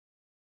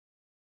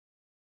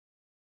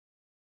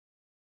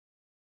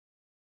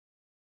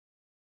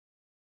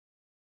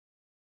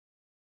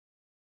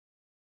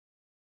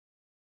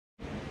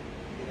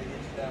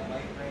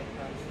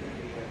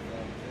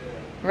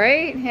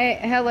Right? Hey,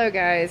 hello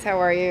guys, how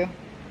are you?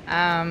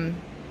 Um,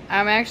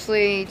 I'm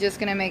actually just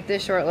gonna make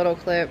this short little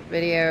clip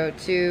video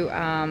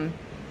to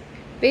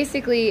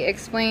basically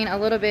explain a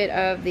little bit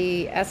of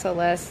the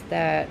SLS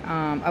that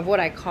of what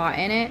I caught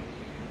in it.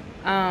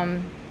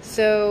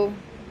 So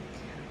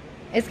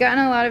it's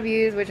gotten a lot of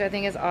views, which I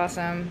think is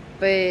awesome,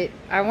 but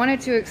I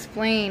wanted to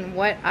explain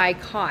what I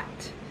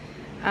caught.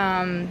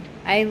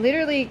 I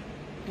literally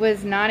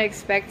was not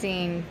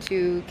expecting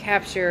to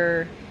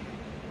capture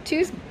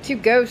two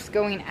ghosts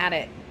going at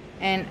it,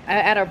 and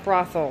at a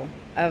brothel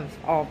of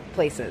all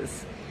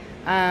places.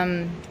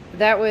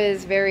 That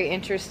was very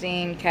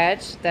interesting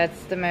catch.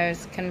 That's the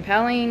most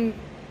compelling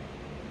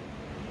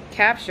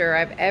capture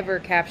I've ever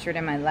captured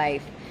in my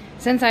life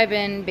since I've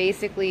been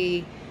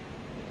basically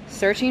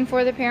searching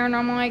for the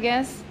paranormal, I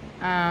guess.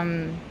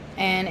 And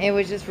it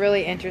was just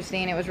really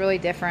interesting. It was really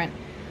different.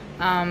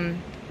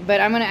 But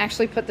I'm going to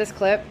actually put this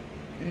clip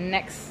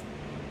next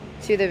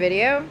to the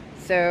video.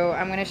 So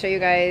I'm going to show you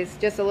guys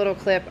just a little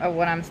clip of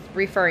what I'm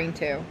referring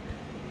to.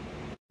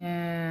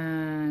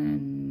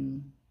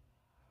 And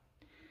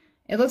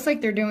it looks like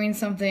they're doing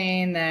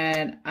something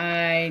that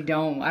I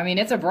mean,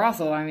 it's a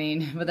brothel,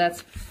 but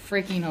that's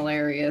freaking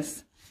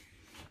hilarious.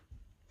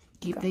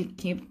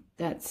 Keep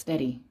that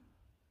steady.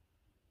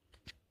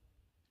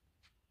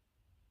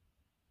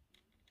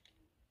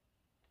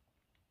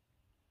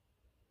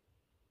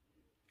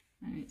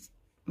 Alright,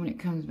 when it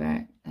comes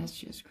back, that's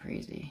just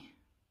crazy.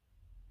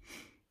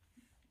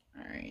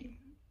 Alright.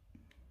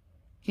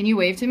 Can you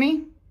wave to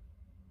me?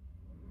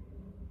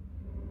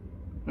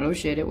 Oh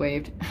shit, it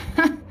waved.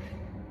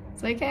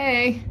 It's like,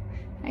 hey,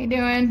 how you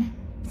doing?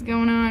 What's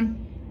going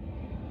on?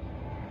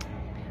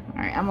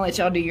 Alright, I'm gonna let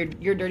y'all do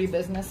your dirty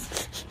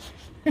business.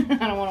 I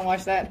don't want to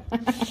watch that.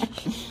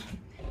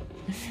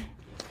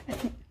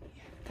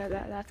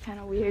 That's kind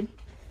of weird.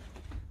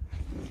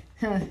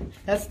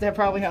 That's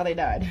probably how they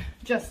died.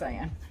 Just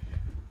saying.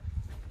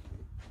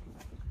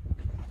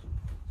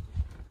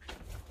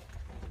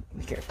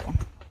 Be careful.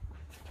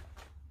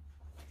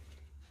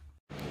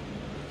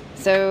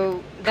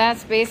 So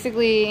that's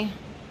basically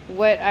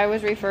what I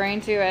was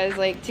referring to as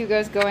like two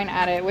ghosts going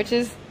at it, which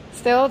is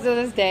still to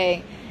this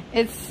day,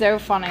 it's so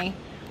funny.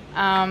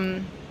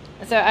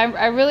 So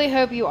I really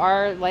hope you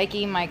are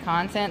liking my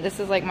content. This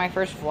is like my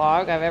first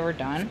vlog I've ever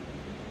done.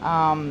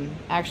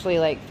 Actually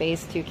like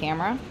face to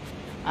camera.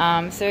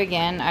 So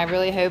again, I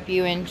really hope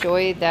you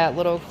enjoyed that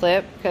little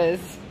clip because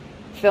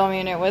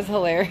filming it was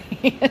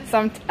hilarious.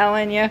 I'm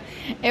telling you,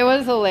 it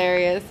was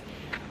hilarious.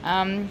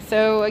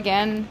 So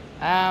again,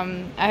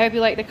 I hope you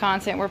like the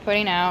content we're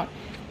putting out.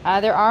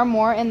 There are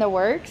more in the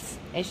works.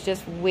 It's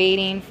just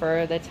waiting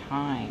for the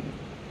time.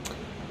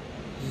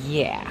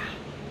 Yeah,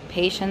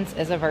 patience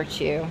is a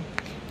virtue.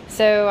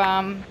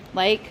 So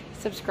like,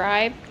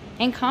 subscribe,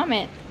 and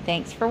comment.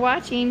 Thanks for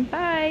watching.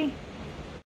 Bye.